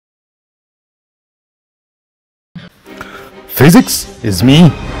Physics is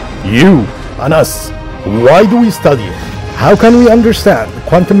me, you, and us. Why do we study it? How can we understand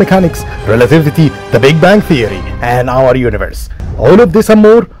quantum mechanics, relativity, the Big Bang Theory, and our universe? All of this and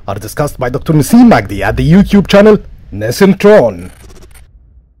more are discussed by Dr. Niseem Magdy at the YouTube channel Nisentron.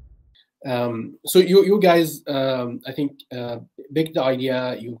 So you guys, I think, picked the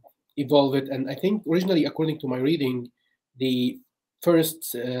idea, you evolve it, and I think originally, according to my reading, the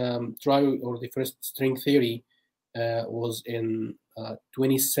first trial or the first string theory was in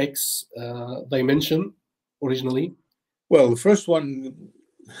 26 dimension originally. Well, the first one,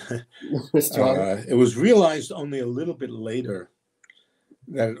 it was realized only a little bit later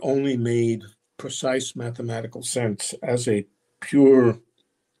that it only made precise mathematical sense as a pure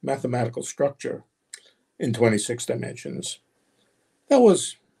mathematical structure in 26 dimensions. That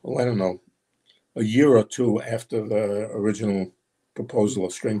was, well, I don't know, a year or two after the original proposal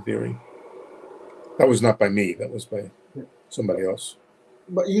of string theory. That was not by me, that was by somebody else.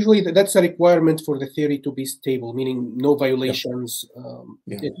 But usually that's a requirement for the theory to be stable, meaning no violations.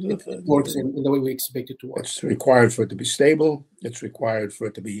 It works in the way we expect it to work. It's required for it to be stable. It's required for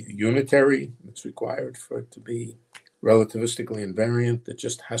it to be unitary. It's required for it to be relativistically invariant. It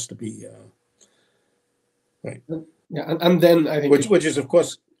just has to be right. Yeah, and then I think which is of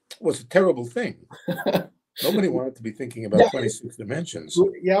course was a terrible thing. Nobody wanted to be thinking about 26 dimensions.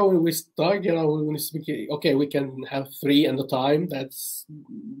 Yeah, when we start, when we speak, okay, we can have 3 at a time. That's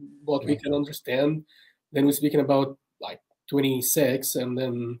what we can understand. Then we're speaking about like 26, and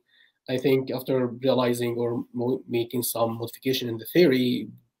then I think after realizing or making some modification in the theory,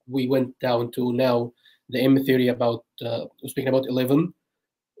 we went down to now the M theory about we're speaking about 11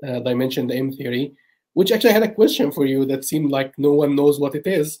 dimension, the M theory, which actually I had a question for you that seemed like no one knows what it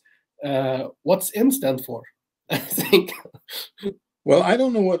is. What's M stand for? I think. Well, I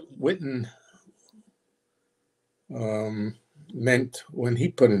don't know what Witten meant when he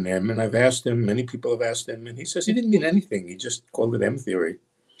put an M, and I've asked him, many people have asked him, and he says he didn't mean anything. He just called it M theory.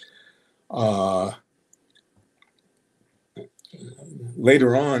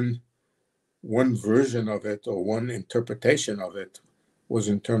 Later on, one version of it or one interpretation of it was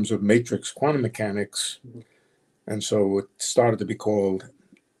in terms of matrix quantum mechanics, and so it started to be called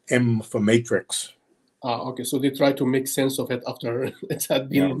M for matrix. Okay, so they tried to make sense of it after it had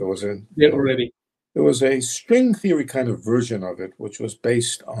been there already. There was a string theory kind of version of it, which was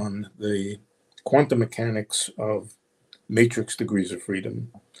based on the quantum mechanics of matrix degrees of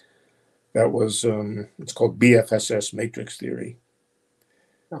freedom. That was, it's called BFSS matrix theory.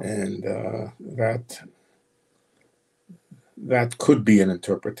 And that could be an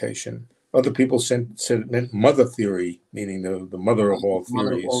interpretation. Other people said it meant mother theory, meaning the mother of all theories.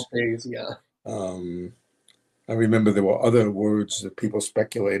 Mother of all theories, yeah. I remember there were other words that people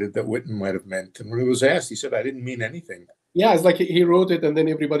speculated that Witten might have meant. And when he was asked, he said, I didn't mean anything. Yeah, it's like he wrote it and then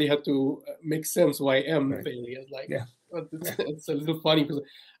everybody had to make sense why M theory. It's like, it's a little funny because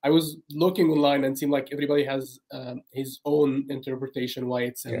I was looking online and it seemed like everybody has his own interpretation why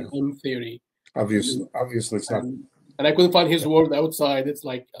it's an M theory. Obviously it's not. And I couldn't find his word outside. It's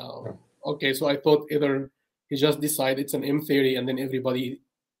like, okay, so I thought either he just decided it's an M theory and then everybody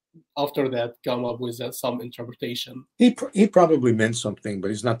after that come up with some interpretation. He probably meant something, but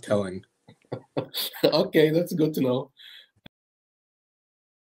he's not telling. Okay, that's good to know.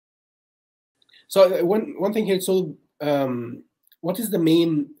 So one thing here, so what is the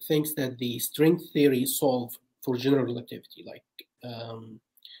main things that the string theory solve for general relativity? Like,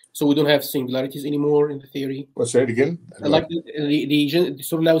 so we don't have singularities anymore in the theory. Let's say it again. Like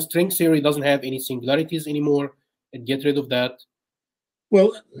so now string theory doesn't have any singularities anymore. It get rid of that.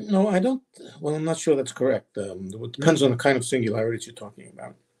 Well, no, I don't. Well, I'm not sure that's correct. It depends on the kind of singularities you're talking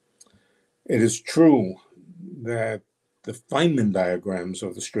about. It is true that the Feynman diagrams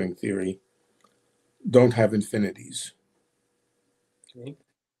of the string theory don't have infinities. Okay.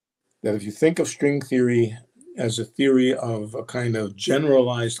 That if you think of string theory as a theory of a kind of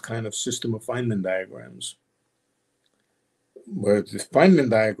generalized kind of system of Feynman diagrams, where the Feynman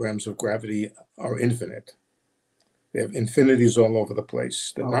diagrams of gravity are infinite. They have infinities all over the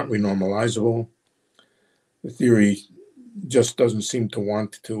place. They're not renormalizable. The theory just doesn't seem to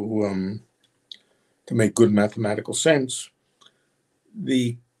want to make good mathematical sense.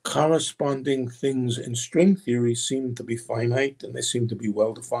 The corresponding things in string theory seem to be finite, and they seem to be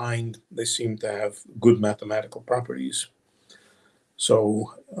well-defined. They seem to have good mathematical properties.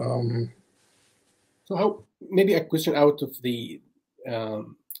 So, so how, maybe a question out of the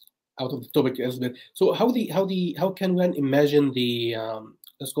topic as well. So how can one imagine the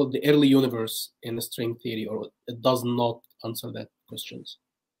let's call it the early universe in the string theory, or it does not answer that questions?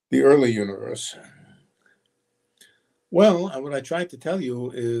 The early universe. Well, what I tried to tell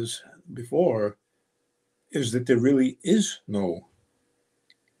you is before is that there really is no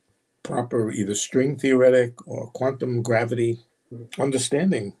proper either string theoretic or quantum gravity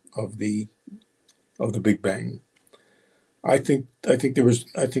understanding of the Big Bang. I think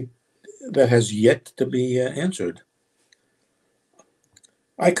that has yet to be answered.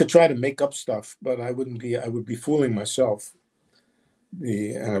 I could try to make up stuff, but I would be fooling myself.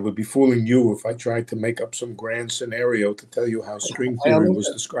 And I would be fooling you if I tried to make up some grand scenario to tell you how string theory was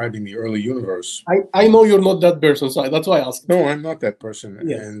describing the early universe. I know you're not that person, so that's why I asked. No, I'm not that person.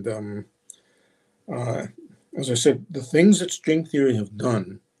 Yes. And as I said, the things that string theory have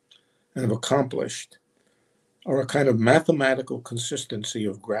done and have accomplished are a kind of mathematical consistency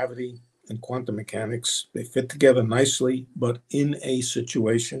of gravity and quantum mechanics. They fit together nicely, but in a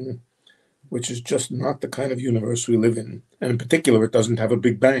situation which is just not the kind of universe we live in. And in particular, it doesn't have a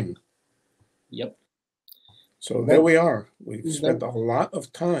Big Bang. Yep. So there we are. We've spent a lot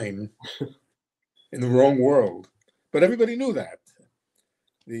of time in the wrong world. But everybody knew that.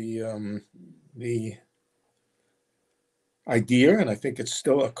 The idea, and I think it's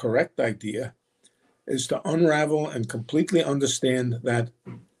still a correct idea, is to unravel and completely understand that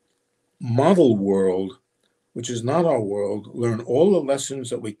model world, which is not our world, learn all the lessons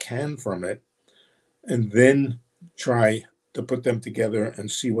that we can from it, and then try to put them together and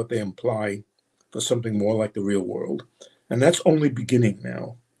see what they imply for something more like the real world. And that's only beginning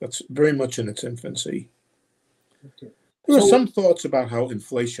now. That's very much in its infancy. Okay. There are some thoughts about how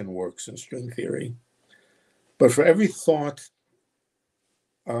inflation works in string theory, but for every thought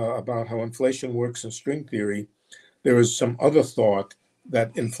about how inflation works in string theory, there is some other thought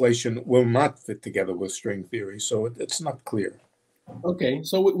that inflation will not fit together with string theory. So it's not clear. Okay,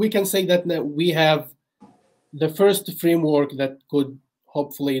 so we can say that we have the first framework that could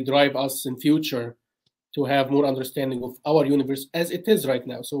hopefully drive us in future to have more understanding of our universe as it is right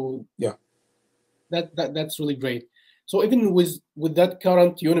now. So yeah, that's really great. So even with that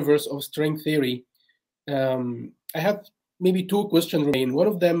current universe of string theory, I have maybe two questions remain. One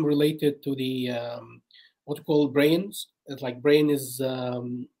of them related to the what we call brains. It's like brain is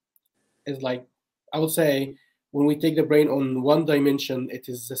like, I would say, when we take the brain on one dimension, it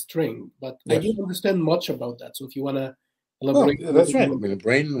is a string. But yes, I don't understand much about that. So if you want to elaborate. Well, that's right. I mean, a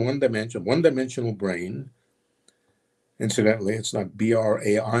brain in one-dimensional brain. Incidentally, it's not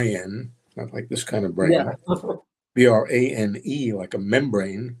BRAIN, not like this kind of brain. Yeah. BRANE, like a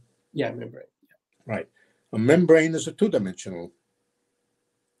membrane. Yeah, membrane. Yeah. Right. A membrane is a two-dimensional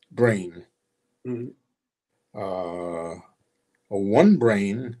brain. Mm-hmm. A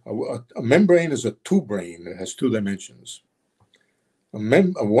membrane is a two-brain. It has two dimensions. A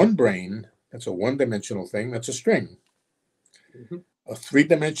one brain, that's a one-dimensional thing. That's a string. Mm-hmm. A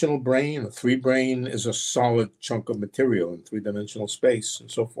three-dimensional brain, a three-brain is a solid chunk of material in three-dimensional space, and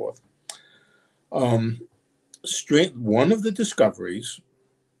so forth. One of the discoveries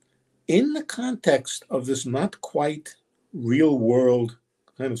in the context of this not quite real-world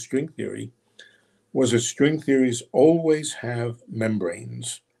kind of string theory was that string theories always have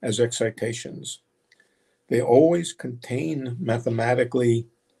membranes as excitations. They always contain mathematically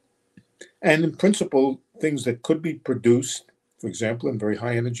and in principle things that could be produced, for example, in very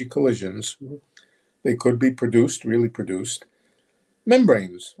high energy collisions. Mm-hmm. They could be produced, really produced,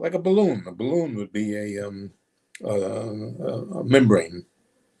 membranes, like a balloon. A balloon would be a membrane.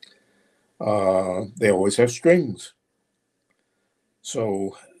 They always have strings.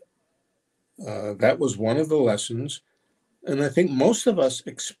 So that was one of the lessons. And I think most of us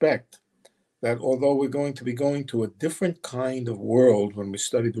expect that although we're going to be going to a different kind of world when we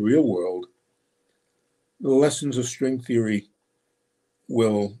study the real world, the lessons of string theory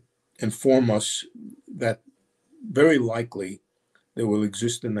will inform us that very likely there will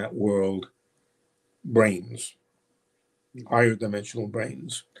exist in that world brains, higher dimensional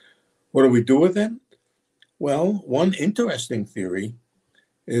brains. What do we do with them? Well, one interesting theory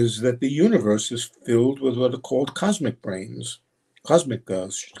is that the universe is filled with what are called cosmic brains, cosmic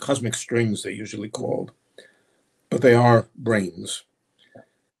strings they're usually called, but they are brains.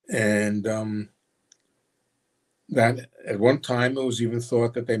 And that at one time it was even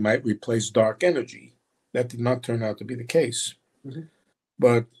thought that they might replace dark energy. That did not turn out to be the case. Mm-hmm.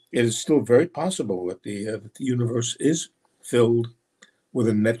 But it is still very possible that the universe is filled with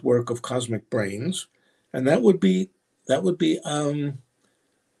a network of cosmic brains, and that would be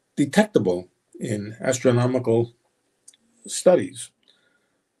detectable in astronomical studies.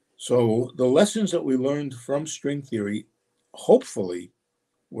 So the lessons that we learned from string theory hopefully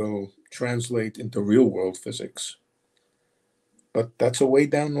will translate into real world physics. But that's a way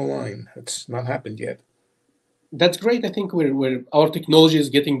down the line. It's not happened yet. That's great. I think our technology is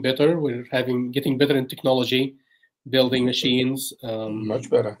getting better. We're getting better in technology, building machines. Much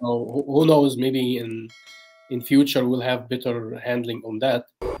better. Who knows? Maybe in future we'll have better handling on that.